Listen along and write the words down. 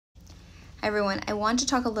Hi everyone, I want to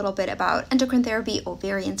talk a little bit about endocrine therapy,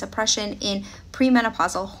 ovarian suppression in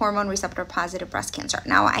premenopausal hormone receptor positive breast cancer.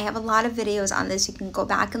 Now, I have a lot of videos on this, you can go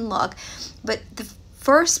back and look, but the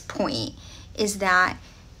first point is that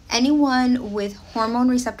anyone with hormone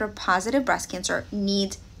receptor positive breast cancer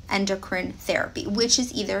needs endocrine therapy, which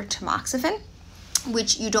is either tamoxifen,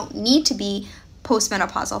 which you don't need to be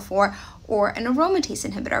postmenopausal for, or an aromatase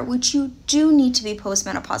inhibitor, which you do need to be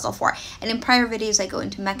postmenopausal for. And in prior videos, I go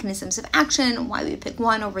into mechanisms of action, why we pick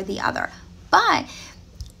one over the other. But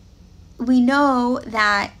we know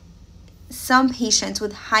that some patients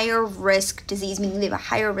with higher risk disease, meaning they have a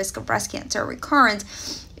higher risk of breast cancer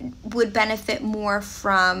recurrence, would benefit more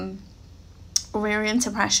from ovarian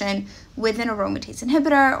suppression with an aromatase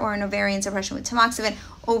inhibitor or an ovarian suppression with tamoxifen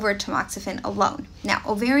over tamoxifen alone. Now,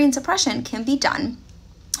 ovarian suppression can be done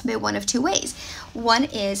by one of two ways. One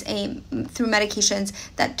is through medications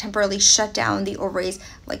that temporarily shut down the ovaries,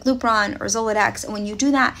 like Lupron or Zoladex. And when you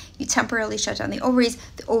do that, you temporarily shut down the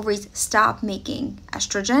ovaries stop making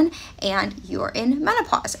estrogen, and you're in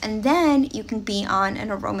menopause. And then you can be on an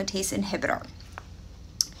aromatase inhibitor.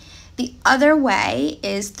 The other way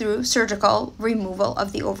is through surgical removal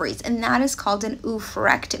of the ovaries, and that is called an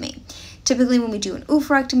oophorectomy. Typically, when we do an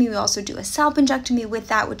oophorectomy, we also do a salpingectomy with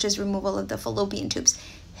that, which is removal of the fallopian tubes.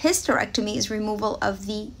 Hysterectomy is removal of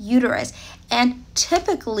the uterus, and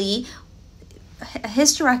typically, a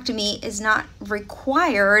hysterectomy is not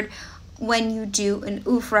required when you do an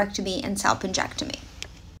oophorectomy and salpingectomy.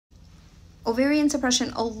 Ovarian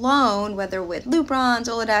suppression alone, whether with Lupron,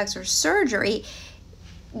 Zoladex, or surgery,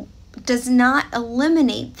 does not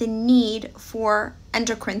eliminate the need for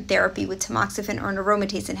endocrine therapy with tamoxifen or an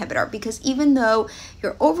aromatase inhibitor, because even though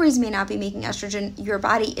your ovaries may not be making estrogen, your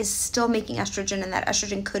body is still making estrogen, and that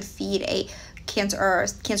estrogen could feed a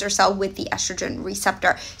cancer cell with the estrogen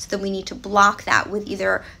receptor. So then we need to block that with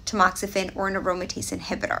either tamoxifen or an aromatase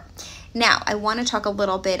inhibitor. Now, I want to talk a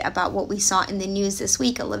little bit about what we saw in the news this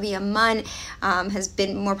week. Olivia Munn has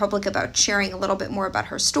been more public about sharing a little bit more about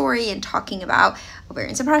her story and talking about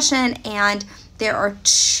ovarian suppression. And there are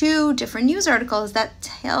two different news articles that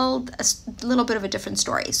tell a little bit of a different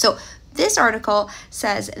story. So this article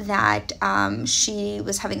says that she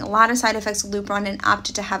was having a lot of side effects with Lupron and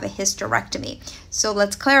opted to have a hysterectomy. So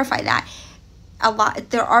let's clarify that.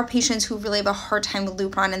 There are patients who really have a hard time with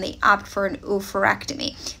Lupron and they opt for an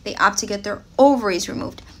oophorectomy. They opt to get their ovaries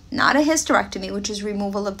removed, not a hysterectomy, which is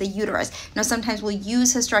removal of the uterus. Now, sometimes we'll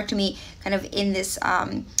use hysterectomy kind of in this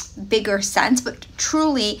bigger sense, but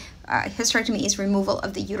truly hysterectomy is removal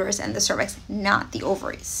of the uterus and the cervix, not the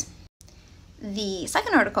ovaries. The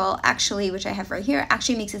second article, actually, which I have right here,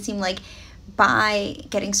 actually makes it seem like by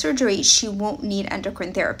getting surgery, she won't need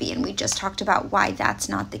endocrine therapy. And we just talked about why that's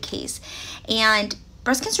not the case. And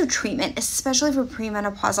breast cancer treatment, especially for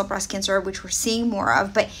premenopausal breast cancer, which we're seeing more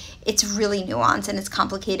of, but it's really nuanced and it's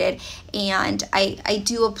complicated. And I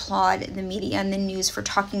do applaud the media and the news for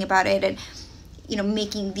talking about it and, you know,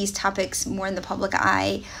 making these topics more in the public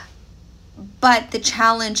eye. But the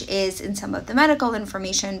challenge is in some of the medical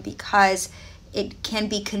information, because it can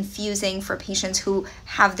be confusing for patients who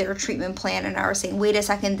have their treatment plan and are saying, wait a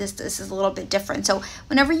second, this is a little bit different. So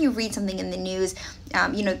whenever you read something in the news,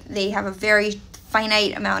 you know, they have a very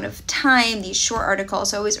finite amount of time, these short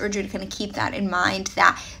articles. So I always urge you to kind of keep that in mind,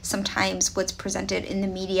 that sometimes what's presented in the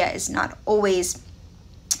media is not always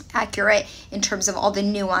accurate in terms of all the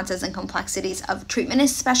nuances and complexities of treatment,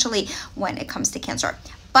 especially when it comes to cancer.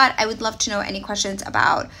 But I would love to know any questions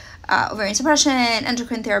about ovarian suppression,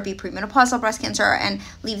 endocrine therapy, premenopausal breast cancer, and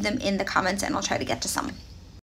leave them in the comments and I'll try to get to some.